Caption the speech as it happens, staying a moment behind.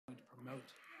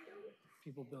promote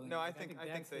people building. No, I think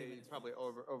they probably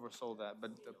oversold that,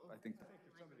 but I think the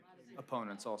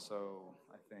opponents also,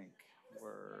 I think,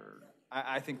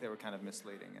 I think they were kind of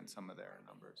misleading in some of their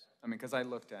numbers. I mean, because I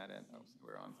looked at it,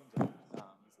 we're on,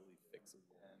 Easily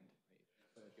fixable.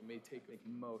 and it may take, I think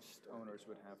most owners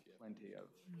would have plenty of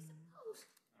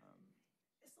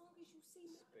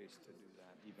space to do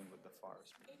that, even with the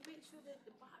forest. And make sure that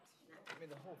the box, I mean,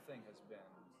 the whole thing has been,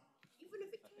 even if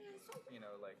it can, so you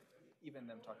know, like, even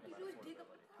them talking about affordability,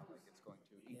 how like it's going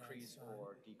to increase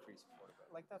or decrease affordability.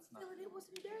 Like, that's not, it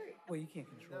wasn't dirt. Well, you can't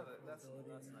control that's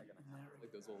affordability not gonna in that happen.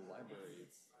 Like those old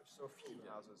libraries. There's so few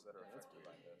houses that are affected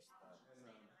by this.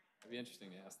 It'd be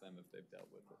interesting to ask them if they've dealt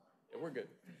with it. Yeah, we're good.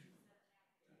 Yeah.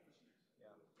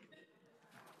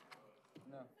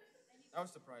 No. I was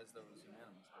surprised that it was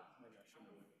unanimous, but maybe I shouldn't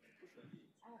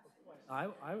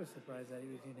have. I was surprised that he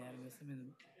was unanimous. I mean,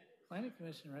 the planning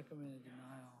commission recommended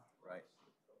denial. Right.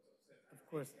 Of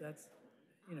course, that's,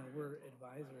 you know, we're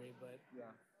advisory, but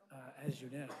Yeah. as you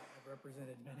know, I've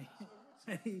represented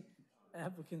many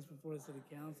applicants before the city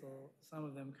council, some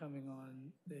of them coming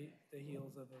on the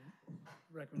heels of a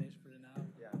recommendation for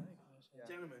denial. Yeah. Yeah.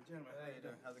 Gentlemen, Hey,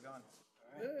 how's it going?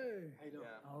 Hey. how you doing?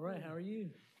 Yeah. All right, how are you?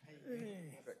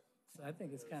 Hey. Perfect. So I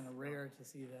think it's kind of rare to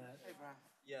see that Hey, Brian.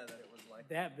 Yeah, that it was like.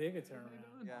 that big a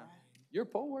turnaround. Yeah. You're a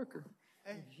poll worker.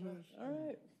 Hey, All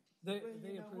right. They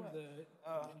you know approved what?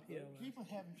 the MPO. people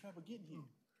having trouble getting here.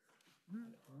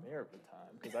 Mayor of the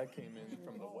time, because I came in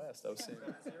from the west. I was saying,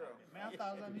 Man, I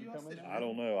thought it was New York City. I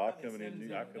don't know, I come in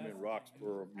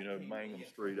Roxborough, you know, Mangum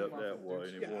Street up that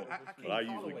way, and it won't, but I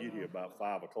usually get here about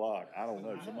 5 o'clock. I don't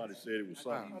know, somebody said it was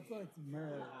something. I thought the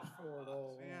mayor was for it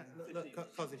all.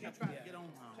 Look, cause if you try to get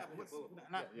on,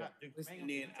 not Duke, and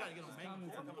then try to get on Main,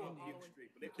 come on Duke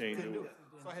Street, but they Can't couldn't do do it.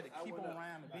 it. So I had to keep on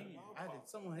around the bend.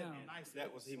 Someone had to be nice.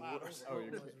 That was even worse. Oh,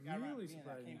 you're really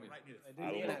surprising. I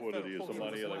don't know what it is,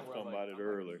 somebody else talking about it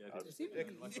earlier. There seems to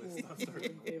be equal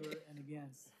in favor and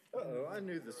against. Uh-oh, I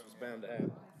knew this was bound to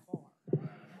happen.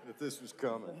 That this was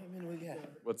coming. How many we got?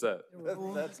 what's that?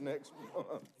 That's next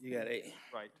month. You got 8.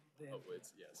 Right. Then, Oh,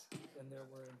 it's yes. then there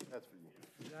were, That's for you.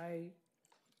 I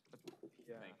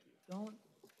Yeah. Thank you. don't,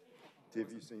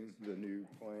 Have you seen the new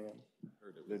plan?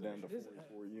 Heard it They're was down to This-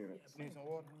 44 units. I don't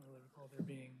really recall there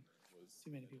being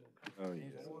too many people. Oh, yeah.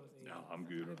 No, I'm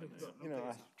good on that. You know,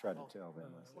 I tried to tell them,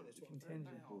 I said, Contingent.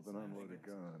 with an unloaded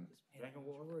gun. And a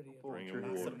majority of Bring 'em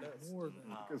them water. more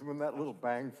than. Because when that little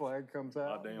bang flag comes My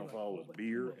out, downfall was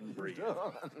beer and bread.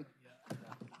 done.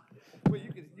 Well,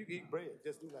 you can eat bread,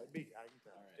 just do like me, I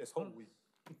eat just whole wheat.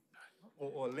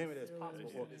 Or limit as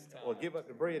possible, or give up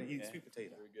the bread and eat sweet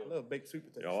potato. I love baked sweet Yo,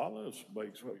 potatoes. I love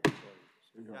baked sweet potatoes.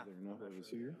 We hardly enough of us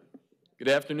here. Good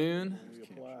afternoon. We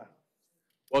apply.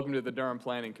 Welcome to the Durham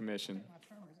Planning Commission.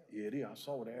 Yeah, it is, I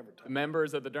saw it The advertised.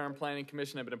 members of the Durham Planning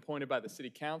Commission have been appointed by the City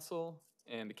Council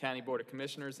and the County Board of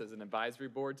Commissioners as an advisory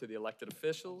board to the elected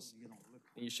officials.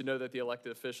 And you should know that the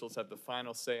elected officials have the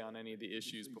final say on any of the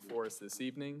issues before us this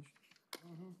evening.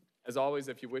 As always,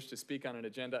 if you wish to speak on an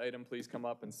agenda item, please come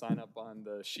up and sign up on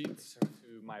the sheets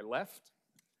to my left.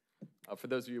 For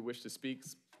those of you who wish to speak,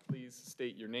 please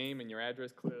state your name and your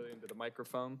address clearly into the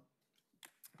microphone.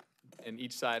 And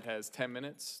each side has 10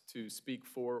 minutes to speak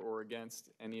for or against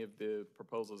any of the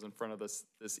proposals in front of us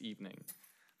this evening.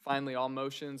 Finally, all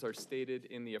motions are stated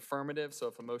in the affirmative, so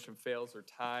if a motion fails or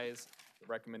ties, the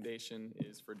recommendation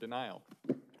is for denial.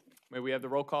 May we have the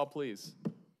roll call, please?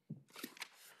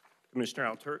 Commissioner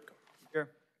Alturk, Here.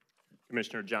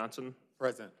 Commissioner Johnson,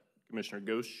 Present. Commissioner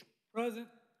Ghosh, Present.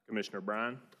 Commissioner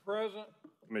Bryan, Present.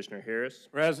 Commissioner Harris,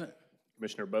 Present.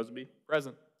 Commissioner Busby,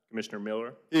 Present. Commissioner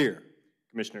Miller, Here.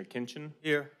 Commissioner Kinchin,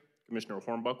 Here. Commissioner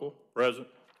Hornbuckle. Present.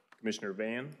 Commissioner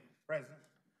Van, Present.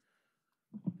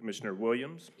 Commissioner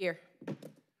Williams. Here.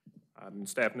 And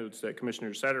staff notes that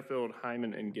Commissioners Satterfield,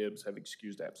 Hyman, and Gibbs have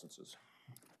excused absences.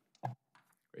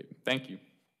 Great, thank you.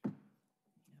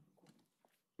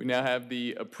 We now have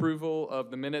the approval of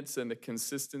the minutes and the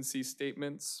consistency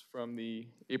statements from the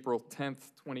April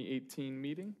 10th, 2018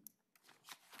 meeting.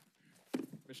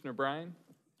 Commissioner Bryan?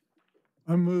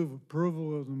 I move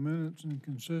approval of the minutes and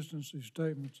consistency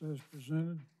statements as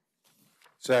presented.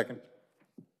 Second.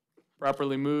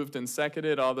 Properly moved and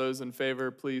seconded. All those in favor,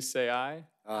 please say aye.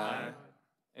 Aye.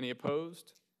 Any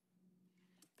opposed?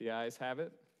 The ayes have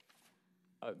it.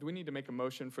 Do we need to make a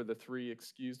motion for the 3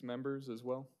 excused members as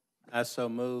well? I so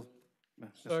move.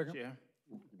 Second. Chair.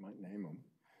 You might name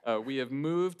them. We have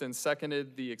moved and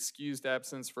seconded the excused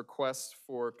absence request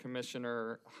for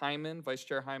Commissioner Hyman, Vice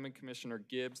Chair Hyman, Commissioner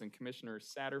Gibbs, and Commissioner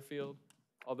Satterfield.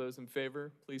 All those in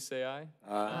favor, please say aye.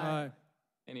 Aye.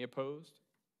 Any opposed?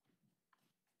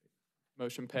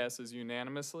 Motion passes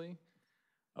unanimously.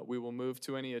 We will move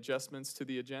to any adjustments to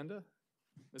the agenda.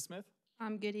 Ms. Smith?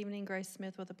 Good evening, Grace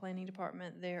Smith with the Planning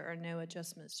Department. There are no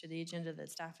adjustments to the agenda that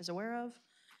staff is aware of.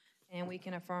 And we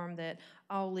can affirm that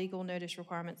all legal notice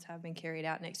requirements have been carried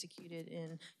out and executed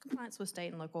in compliance with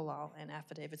state and local law, and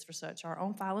affidavits for such are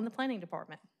on file in the Planning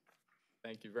Department.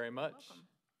 Thank you very much.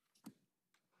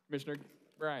 Commissioner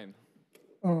Bryan.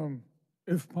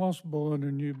 If possible,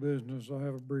 under new business, I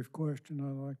have a brief question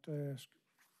I'd like to ask.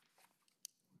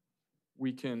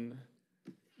 We can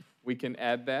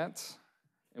add that.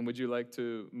 And would you like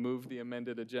to move the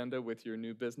amended agenda with your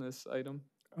new business item?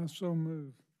 I so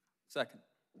move. Second.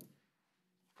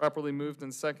 Properly moved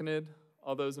and seconded.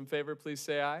 All those in favor, please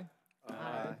say aye.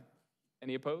 Aye.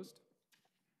 Any opposed?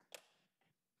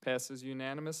 Passes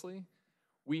unanimously.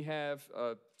 We have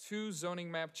 2 zoning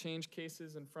map change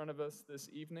cases in front of us this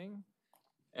evening,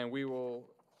 and we will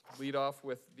lead off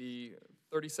with the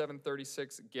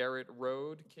 3736 Garrett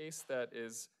Road case. That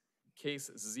is case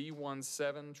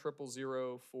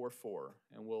Z170044,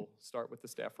 and we'll start with the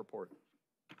staff report.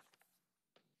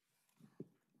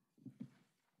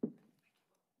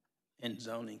 In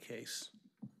zoning case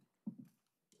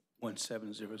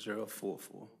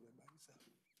 170044.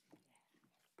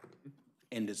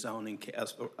 In the zoning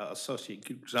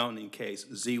associate zoning case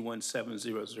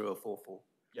Z170044.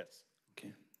 Yes.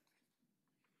 Okay.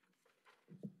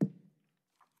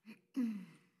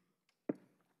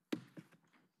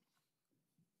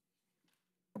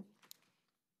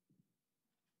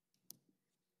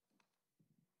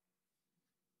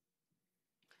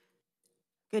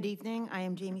 Good evening. I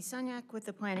am Jamie Sunyak with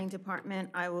the Planning Department.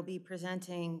 I will be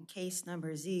presenting case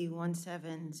number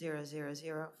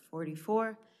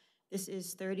Z170044. This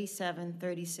is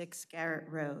 3736 Garrett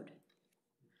Road.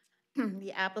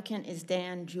 The applicant is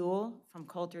Dan Jewell from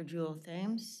Coulter Jewell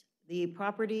Thames. The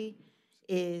property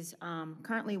is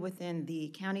currently within the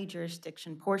county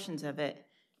jurisdiction portions of it,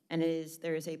 and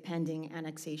there is a pending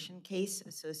annexation case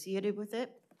associated with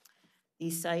it. The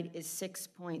site is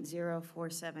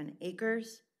 6.047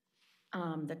 acres.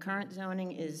 The current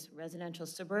zoning is residential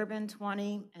suburban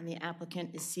 20, and the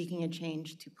applicant is seeking a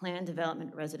change to planned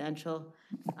development residential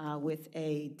with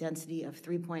a density of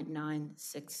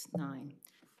 3.969.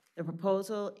 The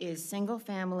proposal is single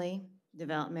family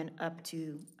development up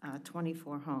to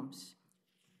 24 homes.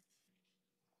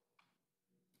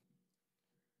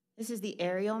 This is the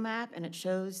aerial map, and it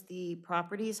shows the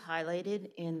properties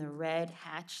highlighted in the red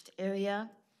hatched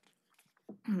area.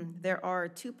 There are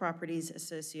 2 properties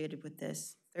associated with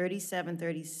this.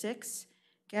 3736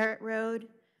 Garrett Road,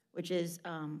 which is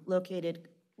located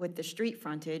with the street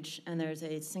frontage, and there's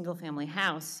a single-family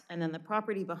house. And then the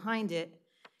property behind it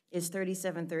is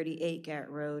 3738 Garrett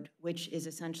Road, which is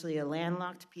essentially a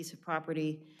landlocked piece of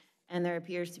property, and there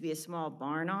appears to be a small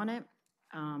barn on it,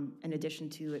 in addition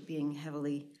to it being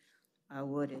heavily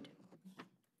wooded.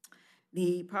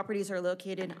 The properties are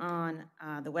located on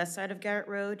the west side of Garrett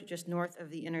Road, just north of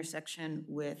the intersection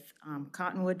with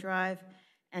Cottonwood Drive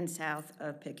and south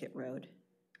of Pickett Road.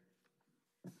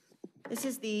 This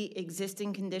is the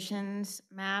existing conditions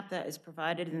map that is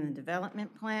provided in the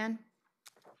development plan.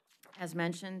 As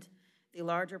mentioned, the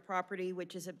larger property,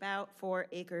 which is about 4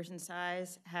 acres in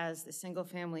size, has the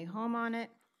single-family home on it,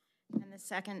 and the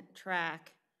second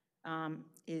track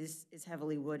is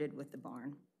heavily wooded with the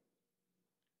barn.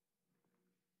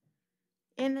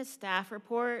 In the staff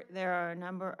report, there are a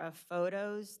number of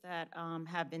photos that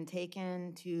have been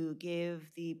taken to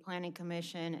give the Planning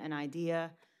Commission an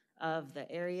idea of the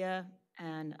area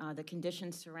and the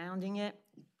conditions surrounding it.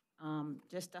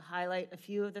 Just to highlight a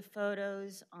few of the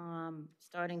photos,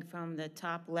 starting from the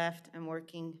top left and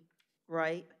working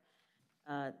right.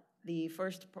 The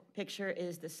first picture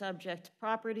is the subject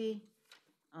property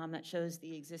that shows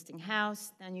the existing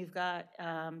house. Then you've got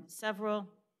several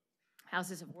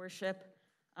houses of worship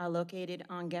located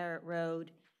on Garrett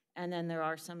Road. And then there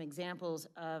are some examples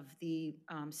of the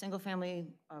single-family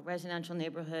residential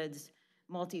neighborhoods,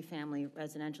 multifamily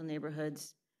residential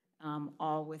neighborhoods,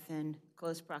 all within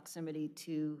close proximity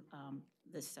to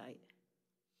this site.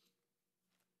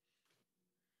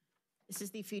 This is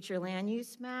the future land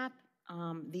use map.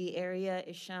 The area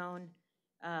is shown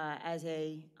as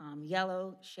a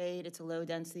yellow shade. It's a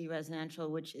low-density residential,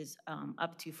 which is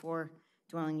up to 4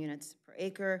 dwelling units per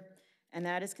acre, and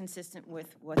that is consistent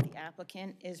with what the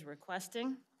applicant is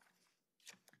requesting.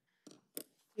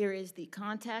 Here is the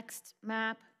context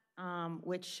map,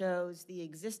 which shows the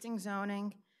existing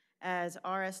zoning as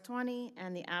RS20,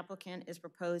 and the applicant is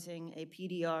proposing a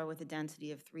PDR with a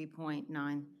density of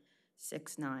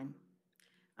 3.969.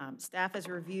 Staff has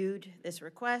reviewed this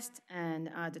request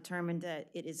and determined that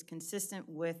it is consistent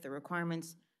with the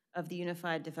requirements of the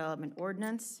Unified Development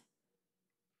Ordinance.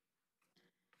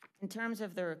 In terms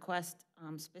of the request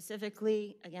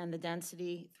specifically, again, the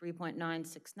density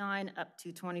 3.969 up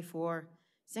to 24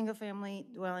 single-family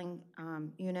dwelling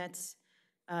units.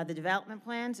 The development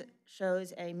plans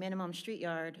shows a minimum street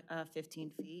yard of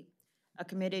 15 feet, a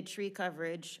committed tree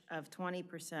coverage of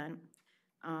 20%,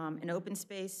 an open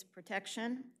space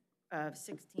protection of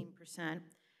 16%,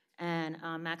 and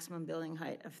a maximum building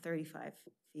height of 35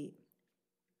 feet.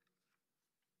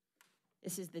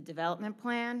 This is the development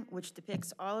plan, which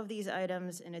depicts all of these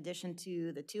items in addition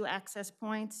to the 2 access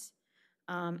points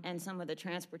and some of the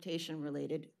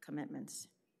transportation-related commitments.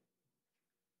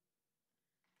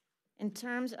 In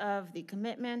terms of the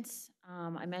commitments,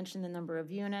 I mentioned the number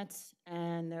of units,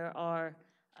 and there are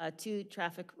 2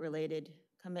 traffic-related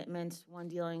commitments, one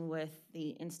dealing with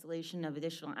the installation of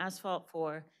additional asphalt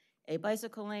for a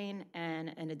bicycle lane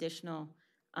and an additional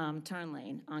turn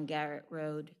lane on Garrett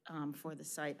Road for the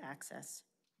site access.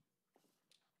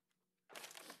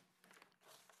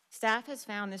 Staff has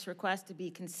found this request to be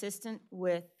consistent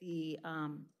with the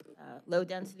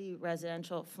low-density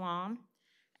residential FLOM,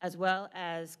 as well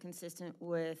as consistent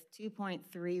with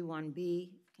 2.31B,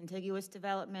 contiguous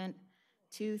development,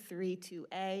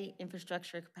 232A,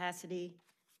 infrastructure capacity,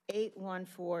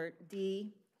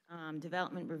 814D,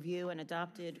 development review and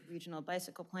adopted regional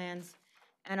bicycle plans,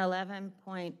 and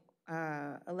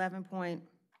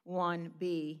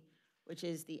 11.1B, which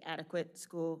is the adequate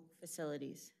school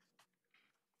facilities.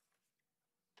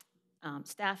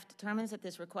 Staff determines that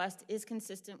this request is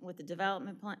consistent with the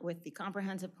development plan, with the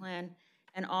comprehensive plan,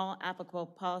 and all applicable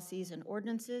policies and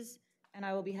ordinances, and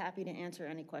I will be happy to answer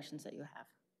any questions that you have.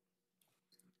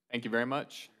 Thank you very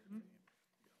much.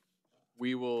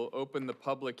 We will open the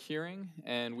public hearing,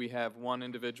 and we have one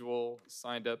individual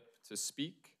signed up to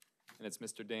speak, and it's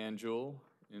Mr. Dan Jewell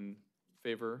in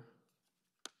favor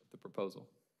of the proposal.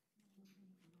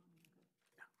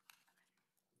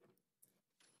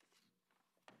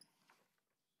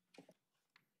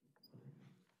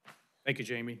 Thank you,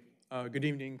 Jamie. Good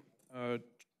evening,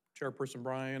 Chairperson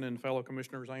Bryan and fellow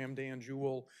commissioners. I am Dan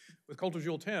Jewell with Coulter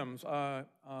Jewell Thames.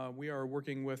 We are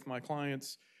working with my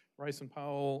clients, Rice and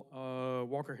Powell,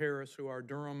 Walker Harris, who are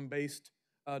Durham-based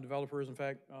developers. In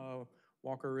fact,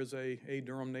 Walker is a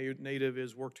Durham native,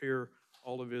 has worked here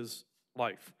all of his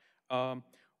life.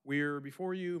 We're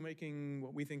before you making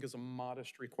what we think is a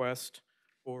modest request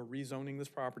for rezoning this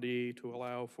property to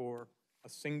allow for a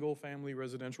single-family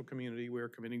residential community. We're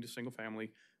committing to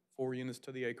single-family, 4 units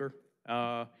to the acre,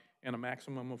 and a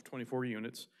maximum of 24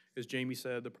 units. As Jamie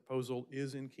said, the proposal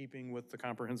is in keeping with the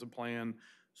comprehensive plan,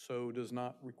 so does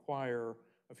not require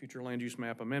a future land use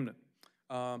map amendment.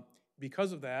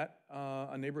 Because of that,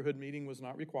 a neighborhood meeting was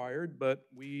not required, but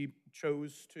we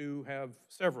chose to have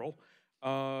several.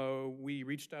 We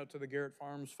reached out to the Garrett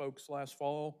Farms folks last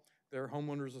fall. Their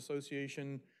homeowners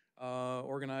association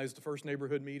organized the first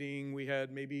neighborhood meeting. We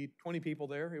had maybe 20 people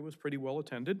there. It was pretty well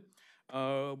attended.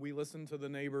 We listened to the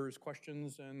neighbors'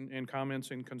 questions and comments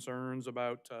and concerns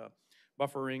about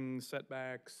buffering,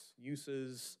 setbacks,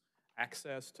 uses,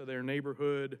 access to their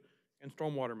neighborhood, and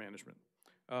stormwater management.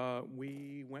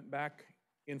 We went back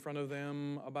in front of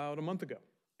them about a month ago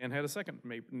and had a second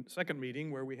meeting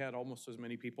where we had almost as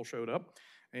many people showed up.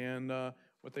 And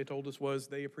what they told us was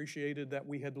they appreciated that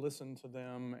we had listened to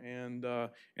them and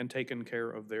taken care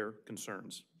of their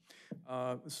concerns.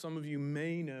 Some of you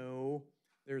may know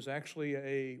there's actually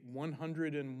a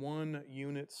 101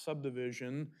 unit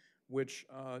subdivision which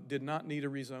did not need a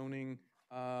rezoning,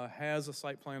 has a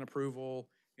site plan approval,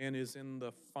 and is in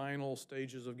the final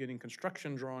stages of getting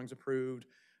construction drawings approved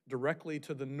directly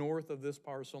to the north of this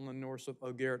parcel and north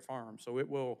of Garrett Farm. So it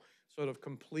will sort of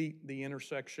complete the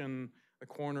intersection, the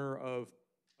corner of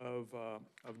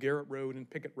Garrett Road and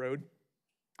Pickett Road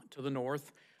to the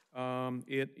north. When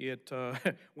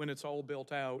it's all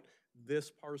built out,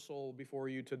 this parcel before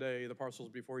you today, the parcels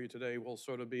before you today, will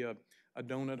sort of be a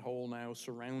donut hole now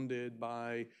surrounded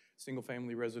by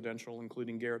single-family residential,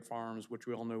 including Garrett Farms, which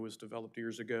we all know was developed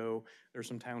years ago. There's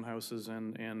some townhouses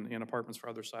and apartments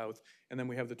farther south. And then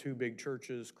we have the 2 big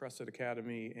churches, Crescent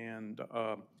Academy and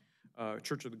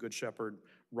Church of the Good Shepherd,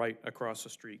 right across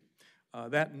the street.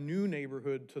 That new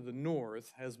neighborhood to the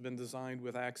north has been designed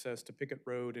with access to Pickett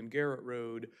Road and Garrett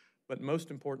Road, but most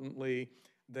importantly,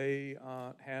 they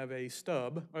have a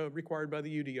stub required by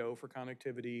the UDO for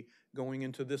connectivity going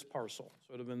into this parcel,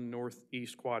 sort of in the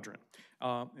northeast quadrant.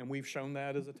 And we've shown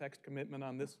that as a text commitment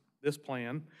on this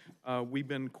plan. We've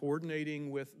been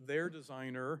coordinating with their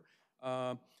designer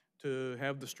to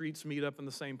have the streets meet up in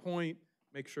the same point,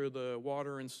 make sure the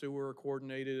water and sewer are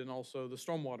coordinated, and also the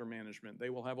stormwater management. They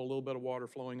will have a little bit of water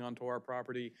flowing onto our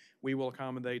property. We will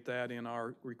accommodate that in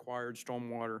our required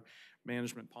stormwater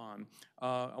management pond.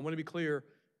 I want to be clear,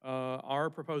 our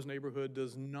proposed neighborhood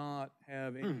does not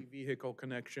have any vehicle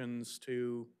connections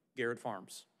to Garrett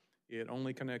Farms. It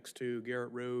only connects to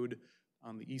Garrett Road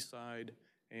on the east side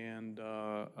and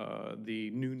the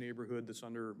new neighborhood that's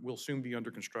will soon be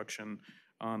under construction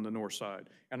on the north side.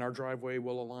 And our driveway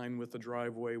will align with the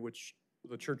driveway,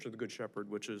 the Church of the Good Shepherd,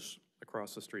 which is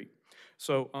across the street.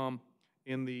 So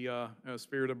in the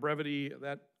spirit of brevity,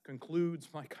 that concludes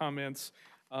my comments.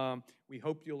 We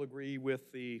hope you'll agree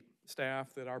with the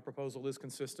staff that our proposal is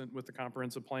consistent with the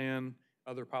comprehensive plan,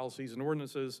 other policies and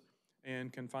ordinances,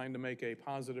 and can find to make a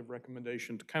positive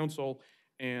recommendation to council.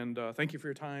 And thank you for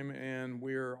your time, and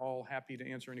we're all happy to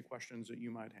answer any questions that you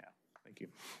might have. Thank you.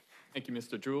 Thank you,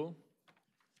 Mr. Jewell.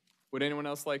 Would anyone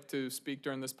else like to speak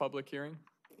during this public hearing?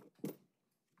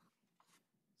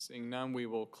 Seeing none, we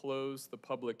will close the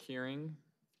public hearing.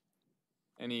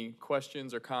 Any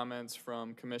questions or comments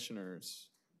from commissioners?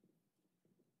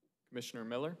 Commissioner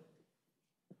Miller?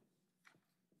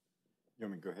 You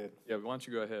want me to go ahead? Yeah, why don't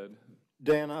you go ahead?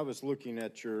 Dan, I was looking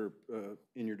at your,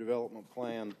 in your development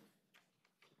plan,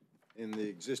 in the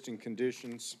existing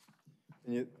conditions,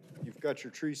 and you've got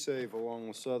your tree save along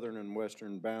the southern and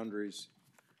western boundaries,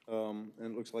 and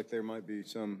it looks like there might be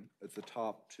some at the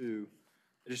top too.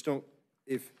 I just don't,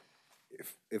 if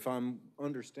I'm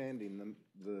understanding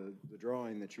the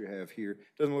drawing that you have here,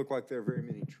 it doesn't look like there are very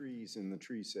many trees in the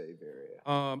tree save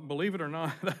area. Believe it or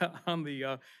not, on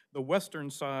the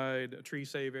western side tree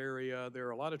save area, there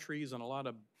are a lot of trees and a lot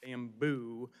of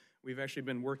bamboo. We've actually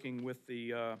been working with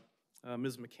the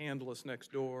Ms. McCandless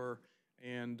next door,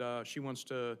 and she wants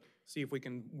to see if we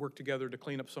can work together to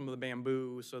clean up some of the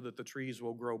bamboo so that the trees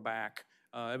will grow back.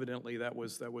 Evidently, that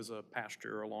was a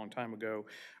pasture a long time ago.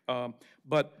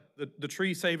 But the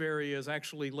tree save area is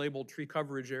actually labeled tree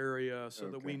coverage area so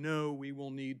that we know we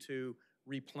will need to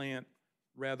replant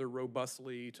rather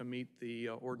robustly to meet the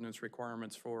ordinance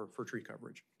requirements for tree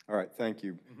coverage. All right, thank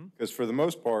you. Because for the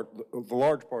most part, the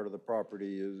large part of the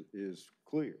property is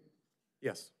clear.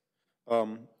 Yes.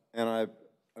 And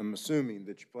I'm assuming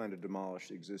that you plan to demolish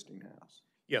the existing house.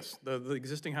 Yes, the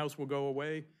existing house will go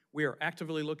away. We are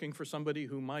actively looking for somebody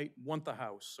who might want the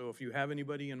house. So if you have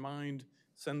anybody in mind,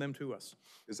 send them to us.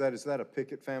 Is that a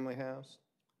Pickett family house?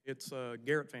 It's a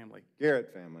Garrett family.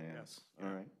 Garrett family house. Yes.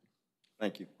 All right.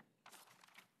 Thank you.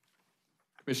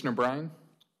 Commissioner Bryan?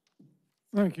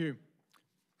 Thank you.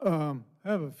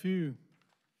 Have a few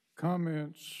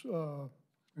comments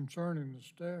concerning the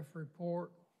staff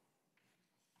report.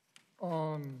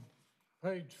 On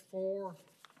page 4,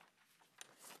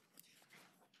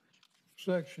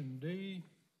 section D,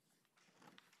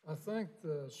 I think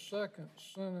the second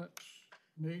sentence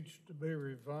needs to be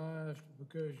revised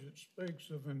because it speaks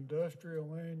of industrial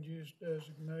land use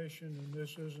designation, and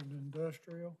this isn't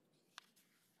industrial.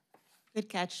 Good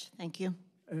catch, thank you.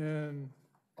 And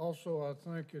also, I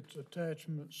think it's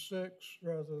attachment 6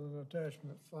 rather than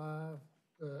attachment 5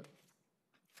 that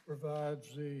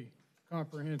provides the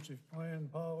comprehensive plan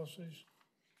policies.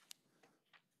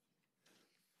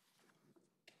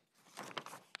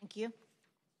 Thank you.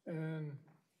 And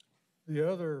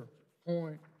the other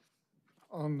point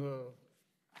on the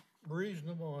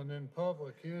reasonable and in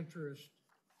public interest,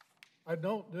 I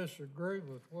don't disagree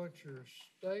with what you're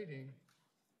stating,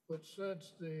 but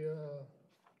since the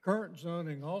current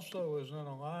zoning also is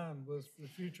unaligned with the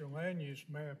future land use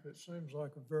map, it seems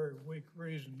like a very weak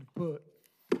reason to put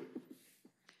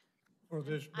for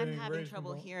this being I'm having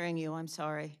reasonable. trouble hearing you, I'm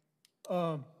sorry.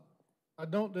 I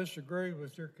don't disagree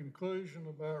with your conclusion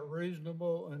about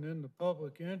reasonable and in the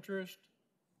public interest,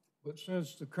 but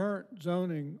since the current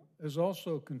zoning is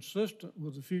also consistent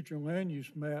with the future land use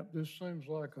map, this seems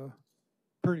like a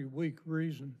pretty weak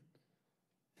reason.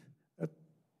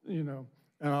 You know,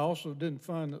 and I also didn't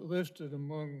find it listed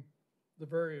among the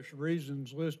various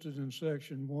reasons listed in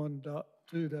section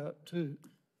 1.2.2.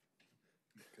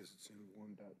 Because it's in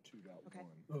 1.2.1. Okay.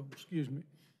 Oh, excuse me.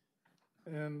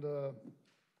 And,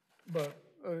 but,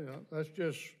 you know, that's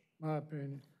just my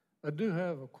opinion. I do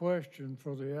have a question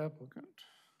for the applicant.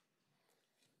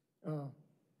 Yes,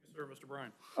 sir, Mr.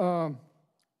 Bryan.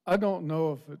 I don't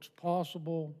know if it's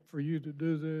possible for you to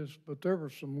do this, but there were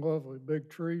some lovely big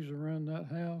trees around that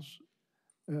house.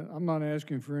 I'm not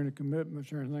asking for any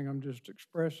commitments or anything. I'm just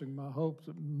expressing my hope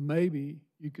that maybe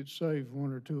you could save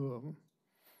one or two of them.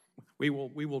 We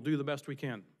will do the best we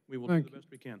can. We will do the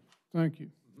best we can. Thank you.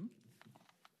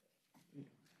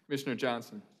 Commissioner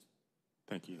Johnson?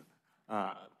 Thank you.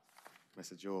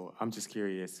 Mr. Jewell, I'm just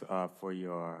curious, for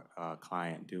your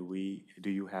client, do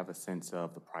you have a sense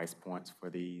of the price points for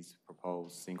these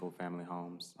proposed single-family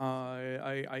homes?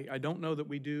 I don't know that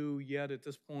we do yet at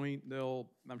this point.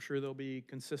 I'm sure they'll be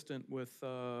consistent with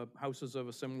houses of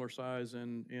a similar size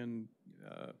in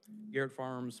Garrett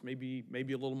Farms, maybe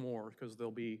a little more, because they'll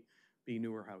be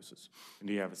newer houses. And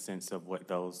do you have a sense of what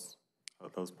those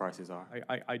prices are?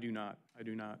 I do not.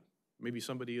 Maybe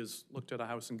somebody has looked at a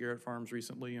house in Garrett Farms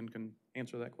recently and can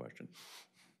answer that question.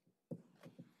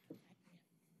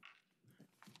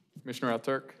 Commissioner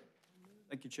Alturk.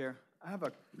 Thank you, Chair. I have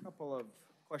a couple of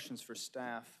questions for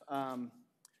staff.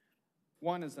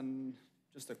 One is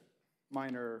just a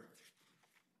minor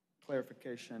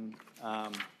clarification.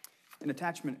 In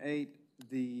attachment 8,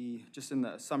 just in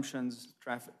the assumptions,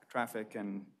 traffic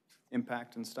and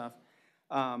impact and stuff,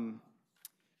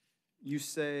 you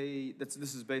say that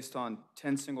this is based on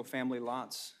 10 single-family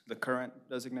lots, the current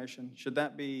designation. Should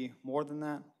that be more than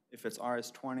that if it's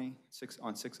RS20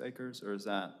 on 6 acres, or is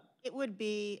that? It would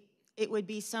be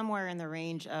somewhere in the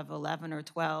range of 11 or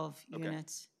 12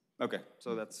 units. Okay,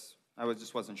 so I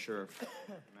wasn't sure if I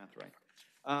got the math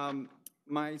right.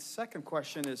 My second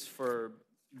question is for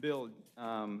Bill.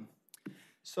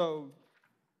 So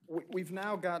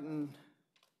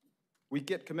we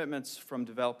get commitments from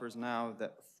developers now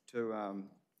to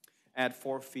add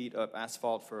 4 feet of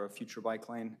asphalt for a future bike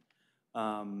lane.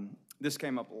 This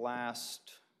came up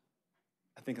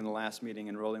I think in the last meeting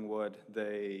in Rollingwood.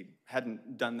 They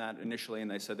hadn't done that initially,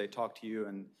 and they said they talked to you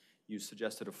and you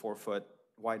suggested a 4-foot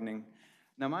widening.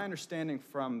 Now, my understanding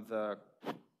from the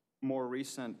more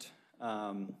recent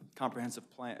comprehensive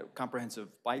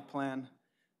bike plan,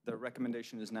 the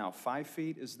recommendation is now 5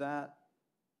 feet. Is that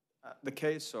the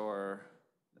case, or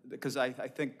because I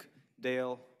think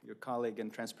Dale, your colleague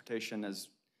in transportation, has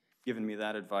given me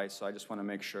that advice, so I just want to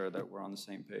make sure that we're on the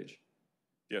same page.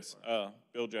 Yes,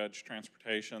 Bill Judge,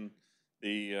 transportation.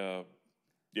 The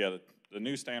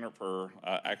new standard for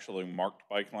actually marked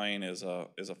bike lane is a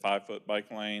 5-foot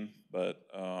bike lane, but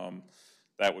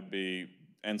that would be,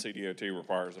 NCDOT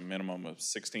requires a minimum of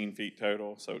 16 feet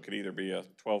total, so it could either be a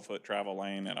 12-foot travel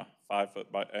lane and a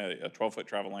 12-foot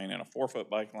travel lane and a 4-foot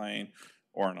bike lane,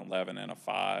 or an 11 and a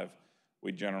 5.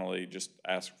 We generally just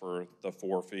ask for the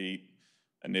 4 feet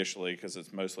initially because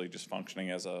it's mostly just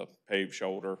functioning as a paved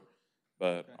shoulder.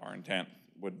 But our intent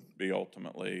would be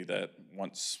ultimately that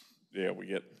once we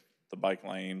get the bike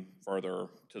lane further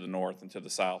to the north and to the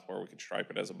south where we could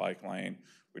stripe it as a bike lane,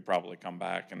 we'd probably come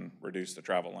back and reduce the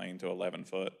travel lane to 11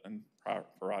 foot and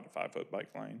provide a 5-foot bike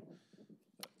lane.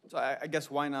 So I guess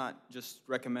why not just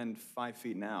recommend 5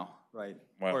 feet now, right?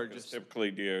 Well, or just typically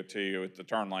DOT with the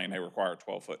turn lane, they require a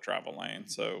 12-foot travel lane,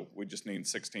 so we just need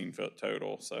 16-foot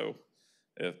total. So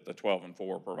if the 12 and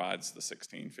 4 provides the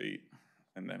 16 feet,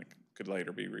 and then it could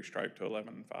later be restriped to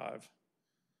 11 and 5. I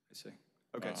see.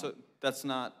 Okay, so that's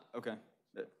not, okay.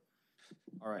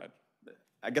 All right.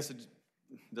 I guess it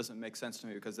doesn't make sense to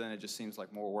me because then it just seems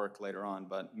like more work later on,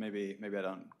 but maybe I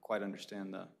don't quite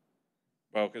understand the.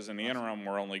 Well, because in the interim,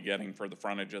 we're only getting for the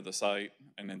frontage of the site,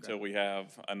 and until we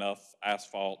have enough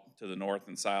asphalt to the north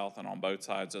and south and on both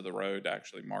sides of the road to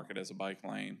actually mark it as a bike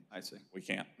lane. I see. We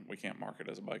can't mark it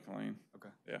as a bike lane. Okay.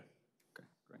 Yeah. Okay,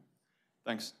 great.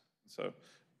 Thanks. So,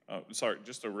 sorry,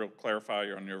 just to real clarify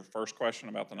on your first question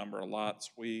about the number of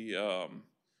lots, we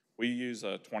use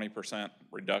a 20%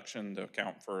 reduction to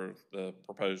account for the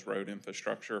proposed road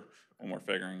infrastructure when we're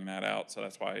figuring that out. So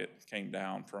that's why it came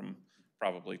down from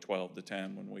probably 12 to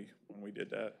 10 when we did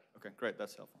that. Okay, great,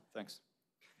 that's helpful, thanks.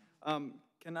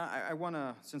 I want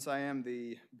to, since I am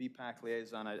the BPAC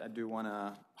liaison, I do want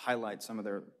to highlight some of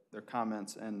their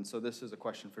comments, and so this is a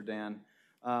question for Dan.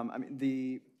 I mean,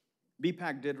 the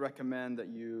BPAC did recommend that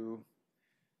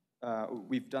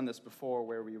we've done this before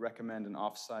where we recommend an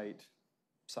off-site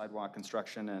sidewalk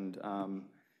construction, and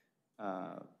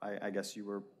I guess you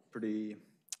were pretty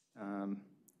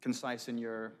concise in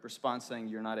your response saying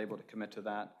you're not able to commit to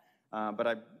that. But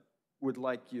I would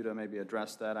like you to maybe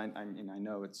address that. I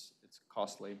know it's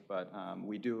costly, but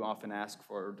we do often ask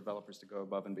for developers to go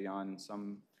above and beyond in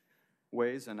some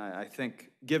ways, and I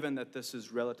think given that this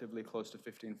is relatively close to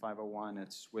 15501,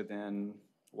 it's within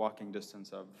walking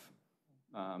distance of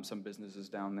some businesses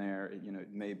down there,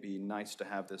 it may be nice to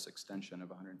have this extension of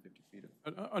 150 feet.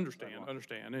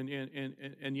 Understand.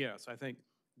 And yes, I think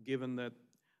given that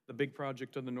the big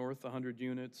project to the north, 100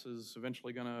 units, is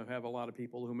eventually going to have a lot of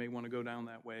people who may want to go down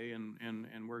that way, and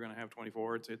we're going to have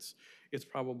 24. It's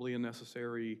probably a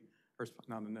necessary, or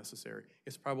not a necessary.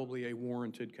 It's probably a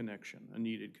warranted connection, a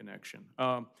needed connection.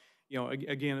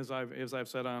 Again, as I've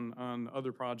said on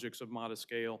other projects of modest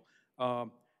scale,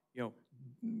 you know,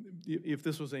 if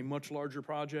this was a much larger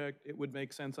project, it would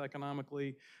make sense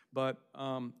economically. But,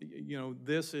 you know,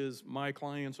 this is, my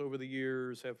clients over the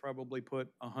years have probably put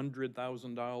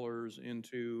 $100,000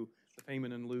 into the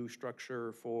payment in lieu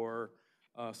structure for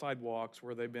sidewalks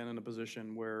where they've been in a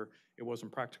position where it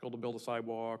wasn't practical to build a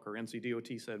sidewalk, or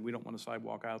NCDOT said, we don't want a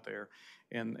sidewalk out there.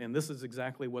 And this is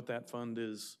exactly what that fund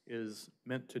is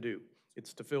meant to do.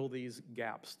 It's to fill these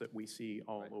gaps that we see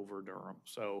all over Durham.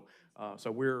 So,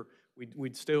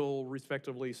 we'd still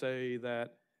respectively say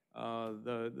that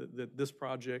this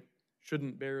project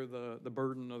shouldn't bear the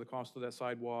burden of the cost of that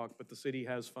sidewalk, but the city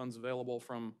has funds available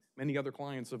from many other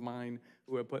clients of mine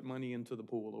who have put money into the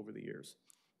pool over the years.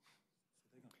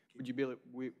 Would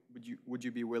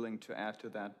you be willing to add to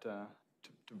that, to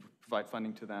provide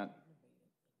funding to that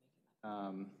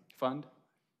fund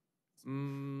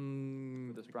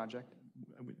for this project?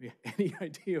 Any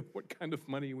idea of what kind of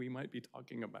money we might be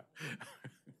talking about?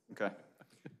 Okay.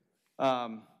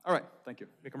 All right, thank you.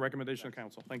 Make a recommendation to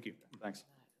council. Thank you. Thanks.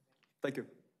 Thank you.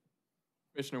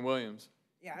 Commissioner Williams.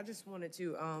 Yeah, I just wanted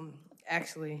to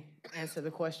actually answer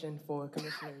the question for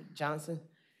Commissioner Johnson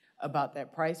about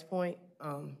that price point.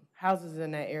 Houses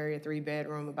in that area,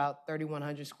 3-bedroom, about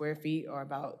 3,100 square feet, or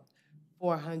about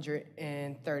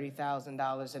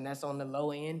 $430,000, and that's on the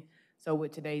low end. So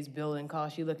with today's building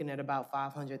cost, you're looking at about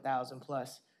 $500,000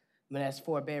 plus. I mean, that's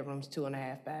 4 bedrooms,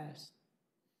 2.5 baths.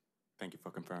 Thank you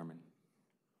for confirming.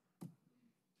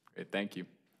 Great, thank you.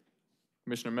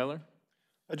 Commissioner Miller?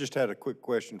 I just had a quick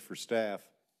question for staff.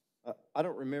 I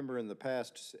don't remember in the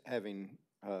past having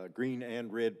green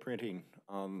and red printing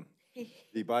on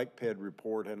the bike ped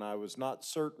report, and I was not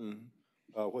certain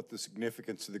what the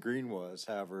significance of the green was,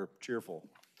 however cheerful.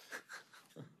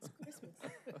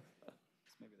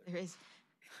 There is.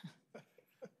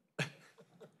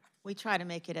 We try to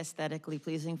make it aesthetically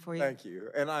pleasing for you. Thank you,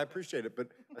 and I appreciate it, but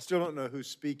I still don't know who's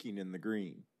speaking in the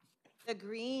green. The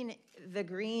green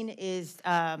is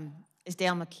Dale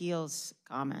McKeel's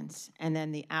comments, and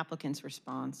then the applicant's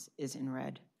response is in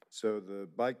red. So the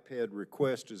bike ped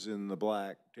request is in the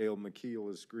black, Dale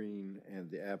McKeel is green, and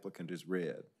the applicant is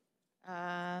red.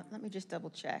 Let me just double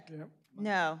check. Yep.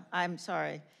 No, I'm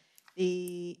sorry.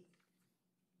 The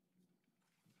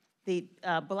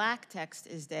black text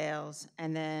is Dale's,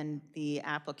 and then the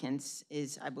applicant's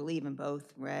is, I believe, in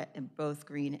both red, in both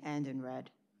green and in red.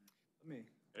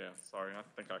 Yeah, sorry, I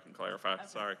think I can clarify. Okay.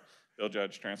 Sorry. Bill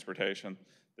Judge, Transportation.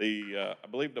 I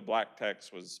believe the black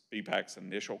text was BPAC's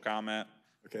initial comment.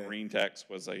 Okay. Green text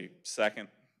was a second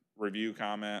review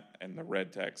comment, and the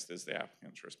red text is the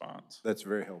applicant's response. That's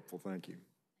very helpful, thank you.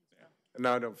 Yeah. And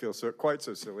now I don't feel quite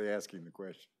so silly asking the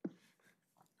question.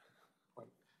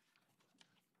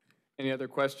 Any other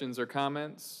questions or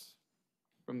comments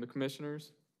from the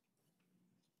commissioners?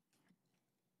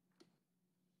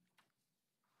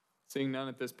 Seeing none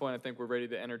at this point, I think we're ready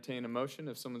to entertain a motion.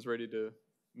 If someone's ready to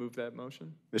move that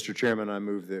motion. Mr. Chairman, I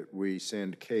move that we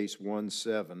send case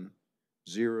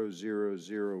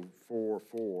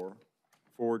 17-00044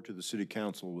 forward to the City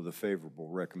Council with a favorable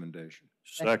recommendation.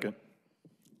 Second.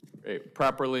 Great.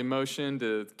 Properly motioned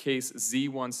to case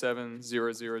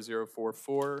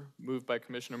Z1700044, moved by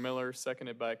Commissioner Miller,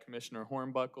 seconded by Commissioner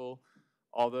Hornbuckle.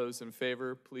 All those in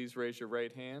favor, please raise your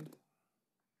right hand.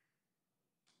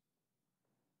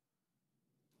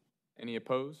 Any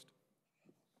opposed?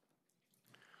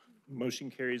 Motion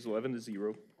carries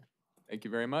 11-0. Thank you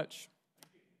very much.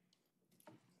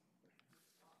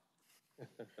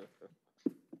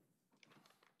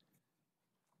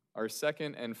 Our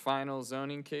second and final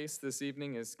zoning case this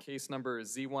evening is case number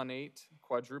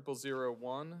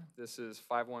Z18-001. This is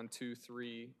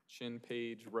 5123 Chin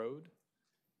Page Road.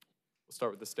 We'll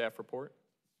start with the staff report.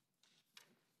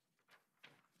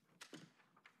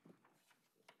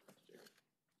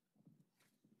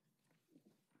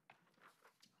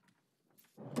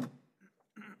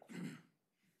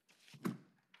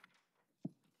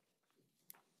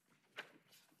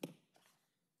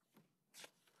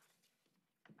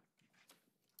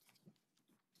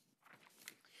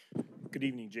 Good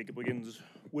evening, Jacob Wiggins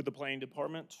with the Planning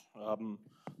Department. The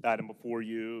item before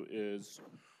you is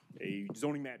a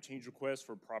zoning map change request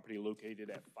for property located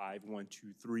at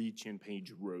 5123 Chin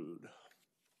Page Road.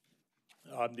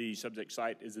 The subject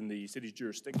site is in the city's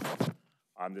jurisdiction.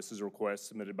 This is a request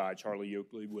submitted by Charlie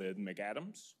Oakley with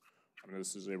McAdams.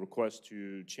 This is a request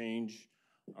to change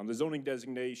the zoning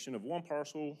designation of one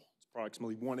parcel. It's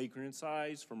approximately 1 acre in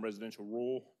size from residential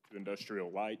rural to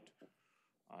industrial light.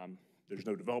 There's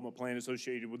no development plan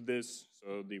associated with this,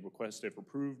 so the request, if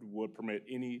approved, would permit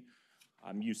any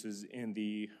uses in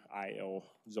the IL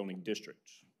zoning district.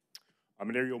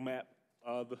 An aerial map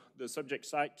The subject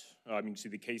site, you can see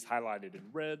the case highlighted in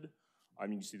red. You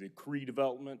can see the Cree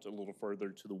development a little further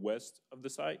to the west of the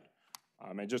site.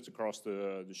 And just across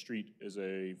the street is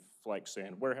a flex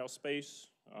and warehouse space.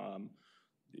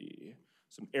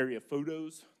 Some area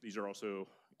photos. These are also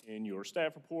in your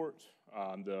staff report.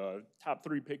 The top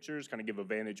 3 pictures kind of give a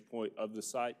vantage point of the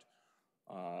site,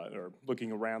 or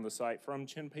looking around the site from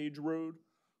Chin Page Road.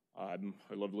 A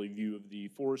lovely view of the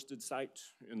forested site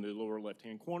in the lower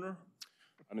left-hand corner,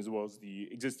 as well as the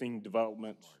existing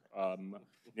development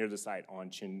near the site on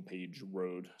Chin Page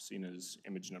Road, seen as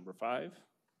image number 5.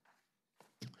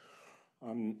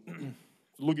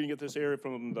 Looking at this area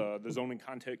from the zoning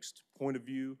context point of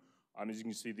view, as you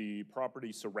can see, the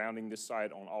property surrounding this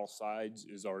site on all sides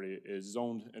is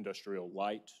zoned industrial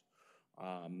light.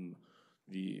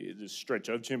 The stretch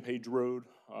of Chin Page Road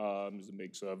is a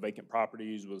mix of vacant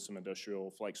properties with some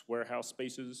industrial flex warehouse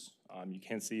spaces. You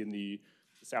can see in the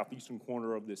southeastern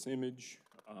corner of this image,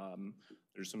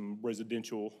 there's some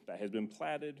residential that has been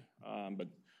platted, but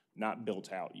not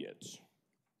built out yet.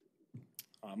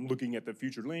 Looking at the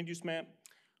future land use map,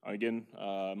 again,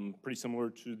 pretty similar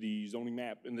to the zoning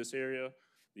map in this area.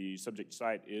 The subject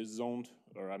site is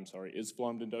is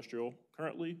flummed industrial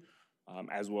currently,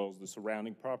 as well as the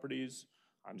surrounding properties.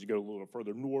 As you go a little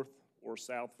further north or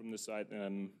south from this site,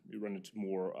 then you run into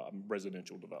more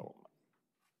residential development.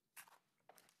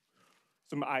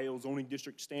 Some IL zoning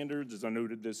district standards. As I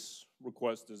noted, this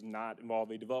request does not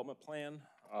involve a development plan,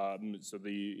 so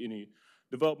any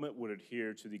development would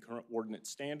adhere to the current ordinance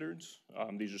standards.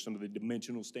 These are some of the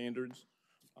dimensional standards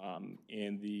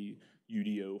in the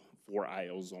UDO for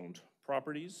IL zoned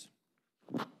properties.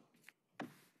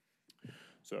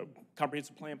 So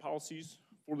comprehensive plan policies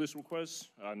for this request.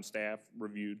 Staff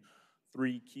reviewed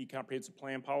 3 key comprehensive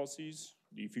plan policies: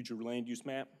 the future land use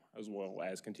map, as well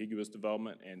as contiguous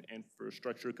development and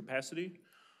infrastructure capacity.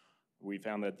 We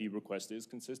found that the request is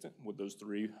consistent with those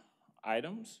 3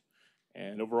 items,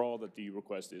 and overall that the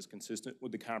request is consistent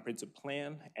with the comprehensive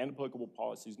plan and applicable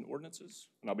policies and ordinances.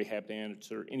 And I'll be happy to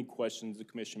answer any questions the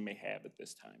commission may have at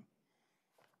this time.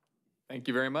 Thank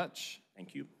you very much.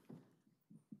 Thank you.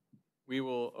 We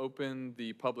will open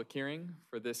the public hearing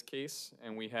for this case,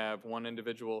 and we have 1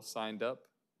 individual signed up,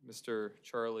 Mr.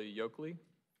 Charlie Yoakley.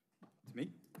 It's me.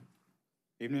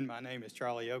 Evening, my name is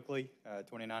Charlie Yoakley,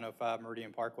 2905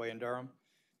 Meridian Parkway in Durham.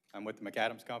 I'm with the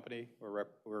McAdams Company. We're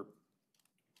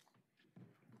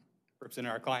representing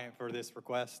our client for this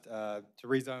request to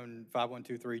rezone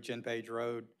 5123 Chin Page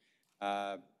Road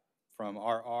from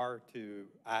RR to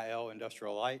IL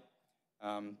Industrial Light.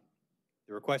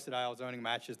 The requested IL zoning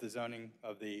matches the zoning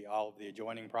of all of the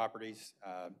adjoining properties.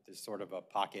 There's sort of a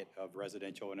pocket of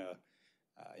residential in a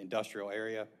industrially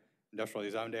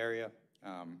zoned area.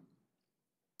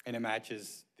 And it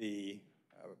matches the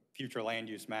future land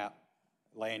use map,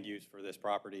 land use for this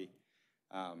property.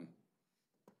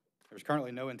 There's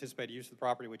currently no anticipated use of the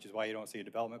property, which is why you don't see a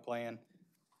development plan.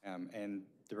 And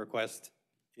the request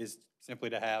is simply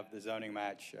to have the zoning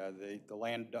match. The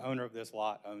owner of this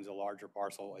lot owns a larger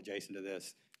parcel adjacent to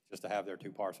this, just to have their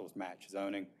 2 parcels match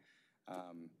zoning.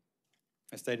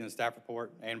 As stated in the staff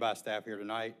report and by staff here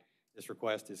tonight, this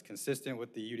request is consistent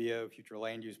with the UDO future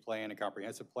land use plan and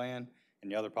comprehensive plan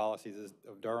and the other policies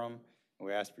of Durham. And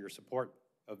we ask for your support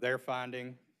of their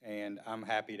finding, and I'm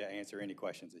happy to answer any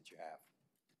questions that you have.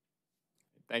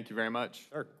 Thank you very much.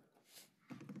 Sure.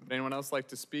 Would anyone else like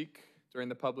to speak during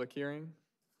the public hearing?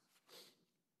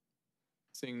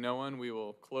 Seeing no one, we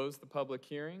will close the public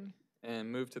hearing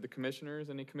and move to the commissioners.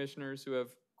 Any commissioners who have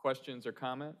questions or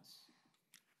comments?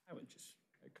 I would just...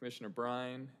 Commissioner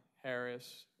Bryan,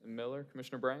 Harris, and Miller.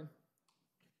 Commissioner Bryan?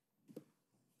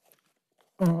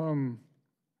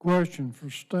 Question for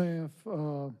staff.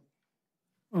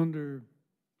 Under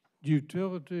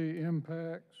utility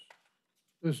impacts,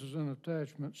 this is in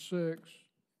attachment 6.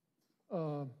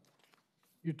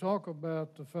 You talk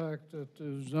about the fact that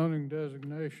the zoning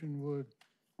designation would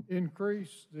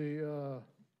increase the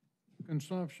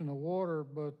consumption of water,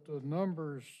 but the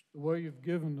numbers, the way you've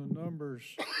given the numbers,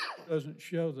 doesn't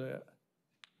show that.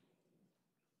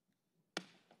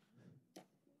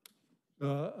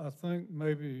 I think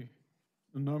maybe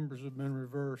the numbers have been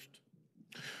reversed.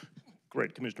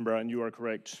 Correct, Commissioner Brown, you are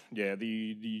correct. Yeah,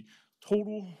 the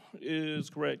total is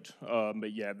correct,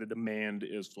 but yeah, the demand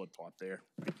is flip-flop there.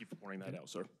 Thank you for pointing that out,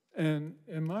 sir. And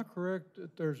am I correct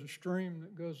that there's a stream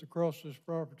that goes across this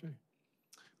property?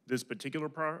 This particular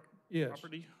Yes.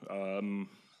 property?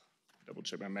 Double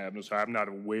check my map. So I'm not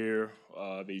aware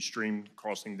of a stream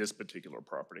crossing this particular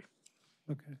property.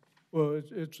 Okay. Well,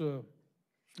 it's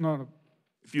not a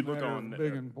if you look matter on of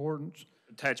big importance.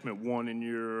 attachment 1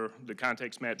 in the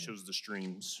context map shows the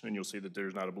streams, and you'll see that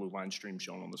there's not a blue line stream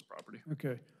shown on this property.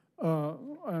 Okay.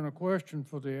 And a question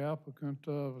for the applicant,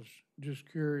 I was just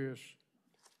curious.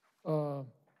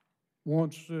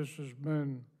 Once this has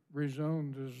been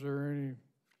rezoned, is there any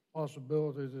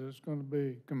possibility that it's going to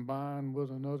be combined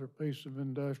with another piece of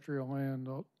industrial land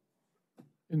up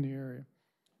in the area?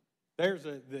 There's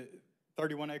the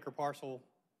 31-acre parcel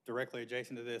directly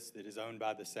adjacent to this that is owned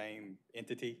by the same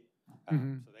entity, so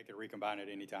they could recombine it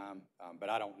anytime. But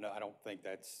I don't know. I don't think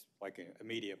that's like an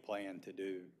immediate plan to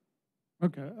do.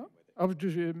 Okay. I was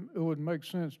just, it would make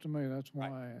sense to me. That's why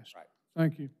I asked. Right.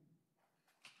 Thank you.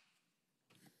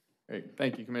 Great,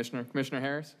 thank you, Commissioner. Commissioner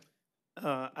Harris?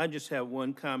 I just have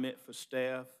one comment for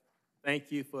staff.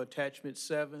 Thank you for attachment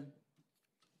 7.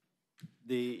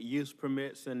 The use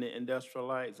permits and the industrial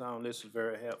light zone, this is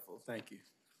very helpful. Thank you.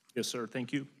 Yes, sir.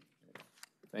 Thank you.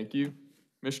 Thank you.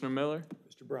 Commissioner Miller?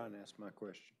 Mr. Bryan asked my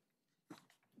question.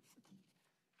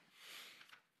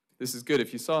 This is good.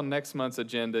 If you saw next month's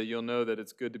agenda, you'll know that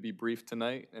it's good to be brief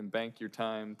tonight and bank your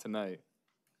time tonight,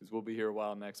 because we'll be here a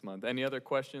while next month. Any other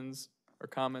questions or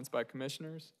comments by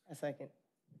commissioners? A second.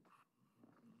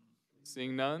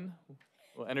 Seeing none,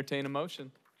 we'll entertain a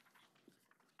motion.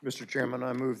 Mr. Chairman,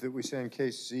 I move that we send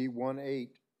case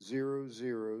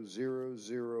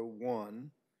Z1800001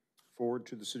 forward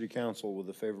to the City Council with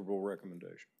a favorable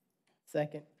recommendation.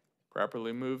 Second.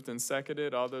 Properly moved and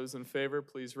seconded. All those in favor,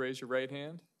 please raise your right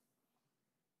hand.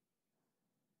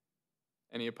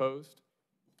 Any opposed?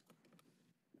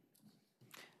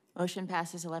 Motion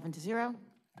passes 11-0.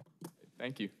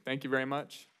 Thank you. Thank you very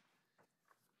much.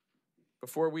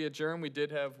 Before we adjourn, we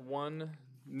did have one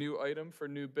new item for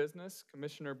new business.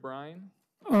 Commissioner Bryan?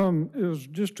 It was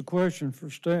just a question for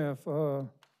staff.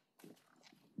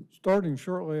 Starting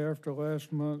shortly after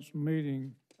last month's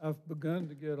meeting, I've begun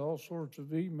to get all sorts of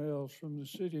emails from the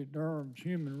City of Durham's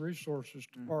Human Resources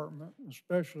Department,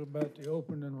 especially about the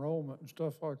open enrollment and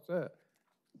stuff like that.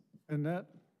 And that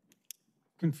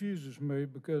confuses me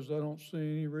because I don't see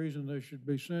any reason they should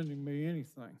be sending me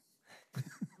anything.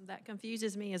 That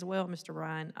confuses me as well, Mr.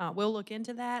 Ryan. We'll look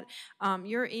into that.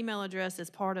 Your email address is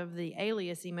part of the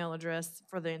alias email address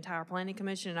for the entire Planning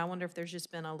Commission, and I wonder if there's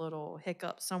just been a little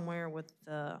hiccup somewhere with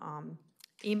the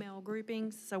email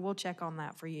groupings, so we'll check on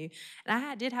that for you. And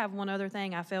I did have one other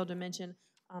thing I failed to mention.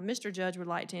 Mr. Judge would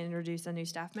like to introduce a new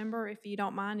staff member, if you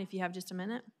don't mind, if you have just a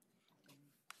minute.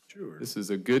 Sure. This is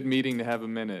a good meeting to have a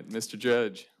minute. Mr.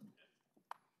 Judge.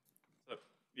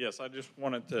 Yes, I just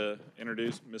wanted to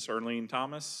introduce Miss Arlene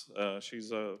Thomas.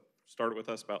 She's started with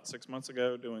us about 6 months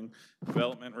ago doing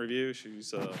development review.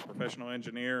 She's a professional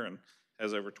engineer and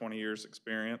has over 20 years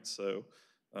experience. So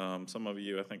some of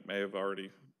you, I think, may have already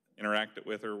interacted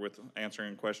with her with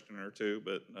answering a question or two,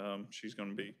 but she's going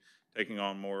to be taking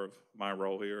on more of my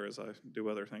role here as I do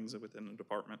other things within the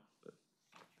department. But.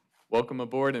 Welcome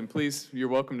aboard, and please, you're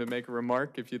welcome to make a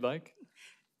remark if you'd like.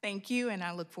 Thank you, and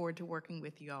I look forward to working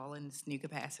with you all in this new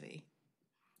capacity.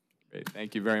 Great,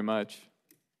 thank you very much.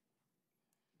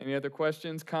 Any other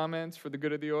questions, comments for the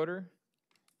good of the order?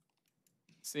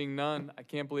 Seeing none, I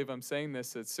can't believe I'm saying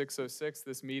this, at 6:06,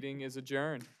 this meeting is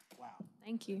adjourned. Wow.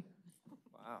 Thank you.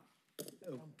 Wow.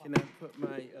 Can I put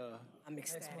my, I'm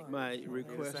ecstatic. my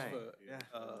request for,